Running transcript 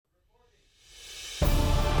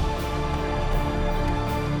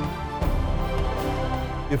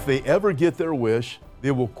If they ever get their wish,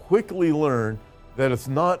 they will quickly learn that it's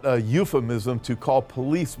not a euphemism to call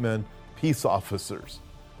policemen peace officers.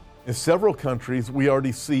 In several countries, we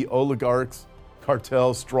already see oligarchs,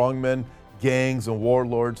 cartels, strongmen, gangs, and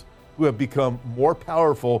warlords who have become more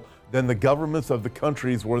powerful than the governments of the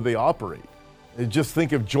countries where they operate. And just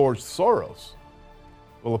think of George Soros.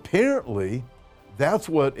 Well, apparently, that's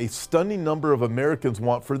what a stunning number of Americans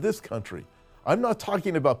want for this country. I'm not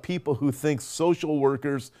talking about people who think social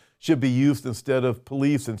workers should be used instead of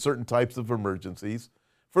police in certain types of emergencies.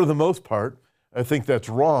 For the most part, I think that's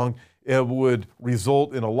wrong. It would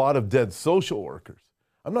result in a lot of dead social workers.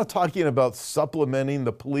 I'm not talking about supplementing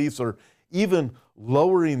the police or even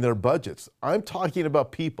lowering their budgets. I'm talking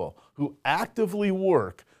about people who actively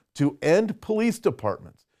work to end police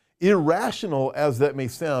departments. Irrational as that may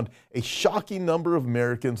sound, a shocking number of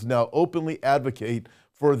Americans now openly advocate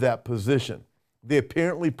for that position. They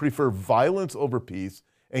apparently prefer violence over peace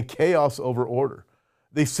and chaos over order.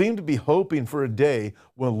 They seem to be hoping for a day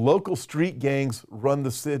when local street gangs run the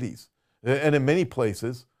cities. And in many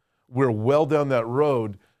places, we're well down that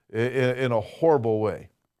road in a horrible way.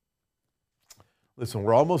 Listen,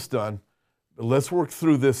 we're almost done, but let's work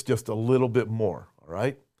through this just a little bit more, all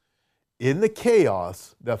right? In the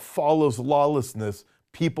chaos that follows lawlessness,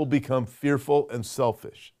 people become fearful and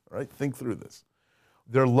selfish, all right? Think through this.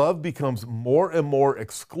 Their love becomes more and more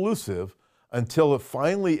exclusive until it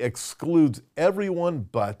finally excludes everyone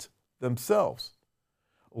but themselves.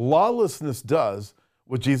 Lawlessness does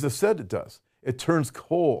what Jesus said it does. It turns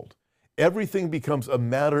cold. Everything becomes a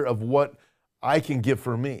matter of what I can give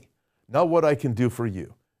for me, not what I can do for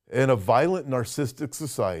you. In a violent, narcissistic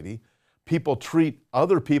society, people treat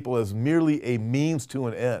other people as merely a means to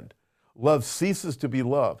an end. Love ceases to be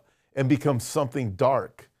love and becomes something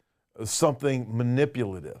dark, something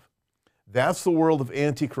manipulative. That's the world of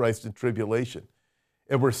Antichrist and tribulation.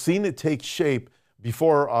 And we're seeing it take shape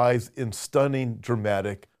before our eyes in stunning,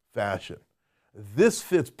 dramatic fashion. This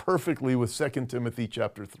fits perfectly with 2 Timothy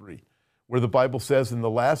chapter 3, where the Bible says, in the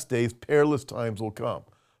last days, perilous times will come,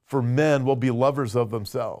 for men will be lovers of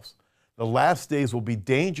themselves. The last days will be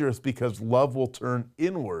dangerous because love will turn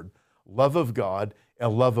inward. Love of God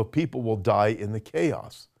and love of people will die in the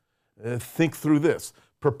chaos. Think through this.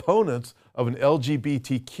 Proponents of an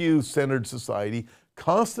LGBTQ-centered society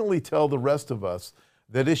constantly tell the rest of us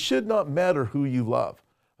that it should not matter who you love.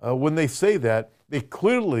 When they say that, they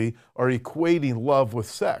clearly are equating love with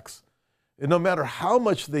sex. And no matter how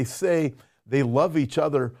much they say they love each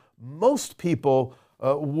other, most people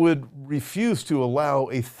would refuse to allow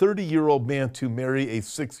a 30-year-old man to marry a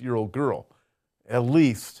 6-year-old girl, at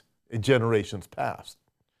least in generations past.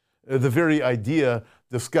 The very idea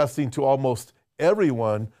disgusting to almost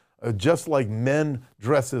everyone, just like men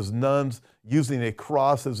dress as nuns using a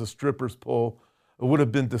cross as a stripper's pole, would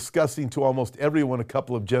have been disgusting to almost everyone a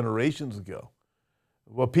couple of generations ago.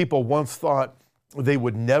 What people once thought they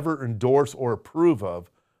would never endorse or approve of,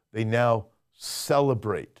 they now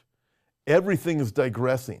celebrate. Everything is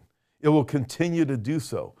digressing. It will continue to do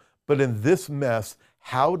so. But in this mess,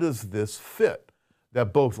 how does this fit?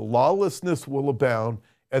 That both lawlessness will abound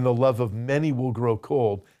and the love of many will grow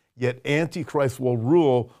cold, yet Antichrist will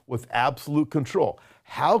rule with absolute control.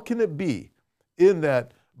 How can it be in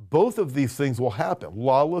that both of these things will happen,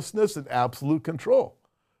 lawlessness and absolute control,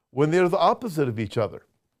 when they're the opposite of each other?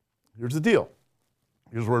 Here's the deal.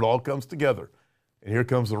 Here's where it all comes together. And here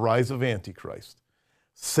comes the rise of Antichrist.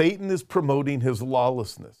 Satan is promoting his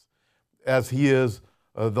lawlessness as he is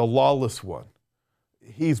the lawless one.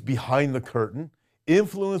 He's behind the curtain,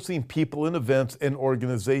 influencing people and events and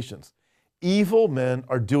organizations. Evil men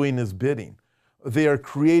are doing his bidding. They are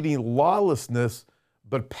creating lawlessness,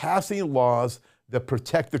 but passing laws that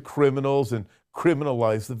protect the criminals and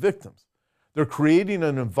criminalize the victims. They're creating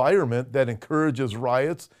an environment that encourages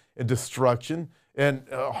riots and destruction and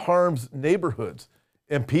harms neighborhoods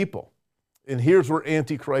and people. And here's where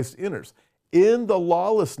Antichrist enters. In the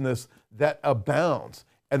lawlessness that abounds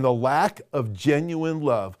and the lack of genuine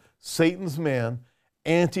love, Satan's man,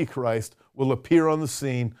 Antichrist, will appear on the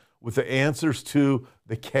scene with the answers to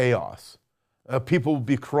the chaos. People will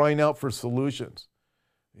be crying out for solutions.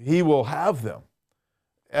 He will have them,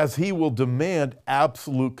 as he will demand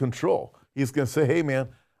absolute control. He's going to say, hey man,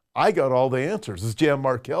 I got all the answers. As Jan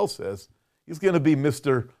Markell says, he's going to be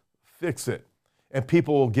Mr. Fix-It, and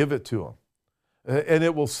people will give it to him. And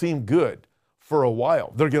it will seem good for a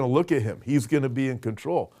while. They're going to look at him. He's going to be in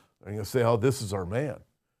control. They're going to say, oh, this is our man.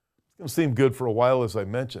 It's going to seem good for a while, as I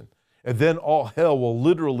mentioned. And then all hell will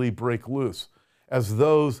literally break loose, as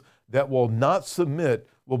those that will not submit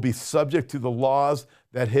will be subject to the laws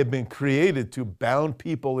that have been created to bound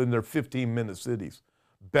people in their 15-minute cities.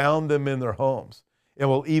 bound them in their homes, and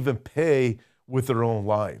will even pay with their own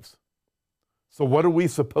lives. So what are we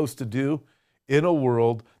supposed to do in a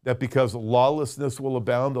world that because lawlessness will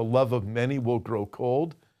abound, the love of many will grow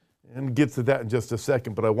cold? And get to that in just a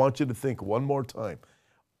second, but I want you to think one more time.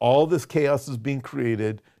 All this chaos is being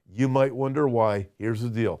created. You might wonder why. Here's the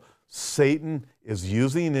deal. Satan is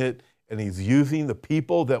using it, and he's using the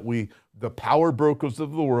people that the power brokers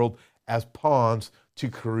of the world, as pawns to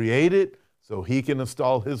create it so he can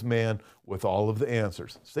install his man with all of the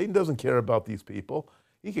answers. Satan doesn't care about these people.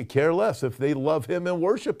 He could care less if they love him and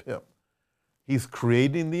worship him. He's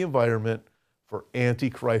creating the environment for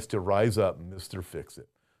Antichrist to rise up, Mr. Fix-It.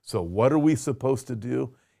 So what are we supposed to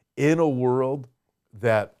do in a world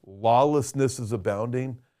that lawlessness is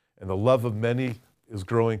abounding and the love of many is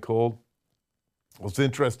growing cold? Well, it's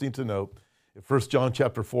interesting to note, in 1 John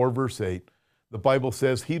chapter 4, verse 8, the Bible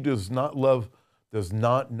says, he does not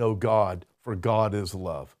know God, for God is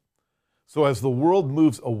love. So as the world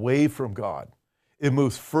moves away from God, it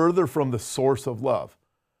moves further from the source of love.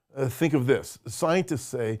 Think of this. Scientists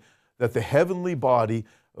say that the heavenly body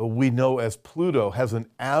we know as Pluto has an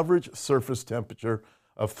average surface temperature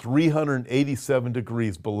of 387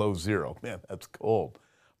 degrees below zero. Man, that's cold.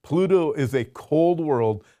 Pluto is a cold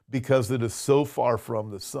world because it is so far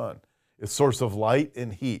from the sun, its source of light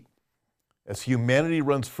and heat. As humanity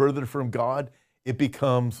runs further from God, it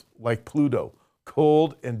becomes like Pluto,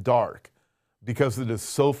 cold and dark, because it is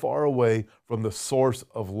so far away from the source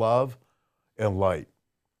of love and light.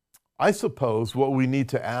 I suppose what we need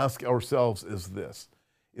to ask ourselves is this: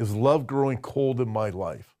 is love growing cold in my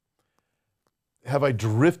life? Have I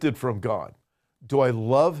drifted from God? Do I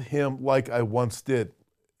love him like I once did?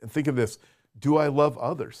 And think of this, do I love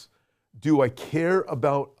others? Do I care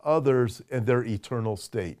about others and their eternal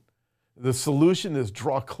state? The solution is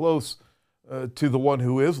draw close to the one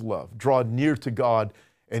who is love. Draw near to God,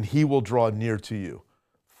 and he will draw near to you.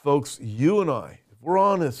 Folks, you and I, if we're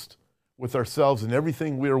honest with ourselves and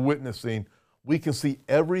everything we are witnessing, we can see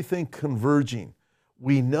everything converging.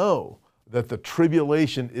 We know that the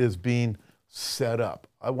tribulation is being set up.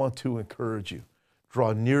 I want to encourage you.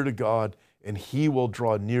 Draw near to God, and he will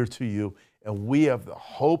draw near to you. And we have the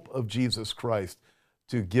hope of Jesus Christ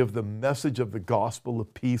to give the message of the gospel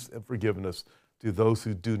of peace and forgiveness to those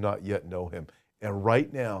who do not yet know him. And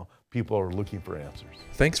right now, people are looking for answers.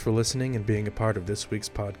 Thanks for listening and being a part of this week's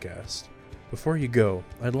podcast. Before you go,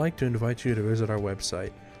 I'd like to invite you to visit our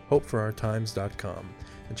website, hopeforourtimes.com,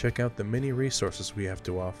 and check out the many resources we have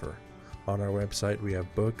to offer. On our website, we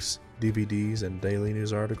have books, DVDs, and daily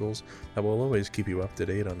news articles that will always keep you up to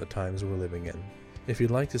date on the times we're living in. If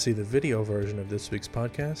you'd like to see the video version of this week's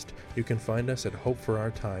podcast, you can find us at Hope for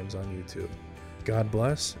Our Times on YouTube. God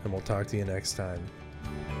bless, and we'll talk to you next time.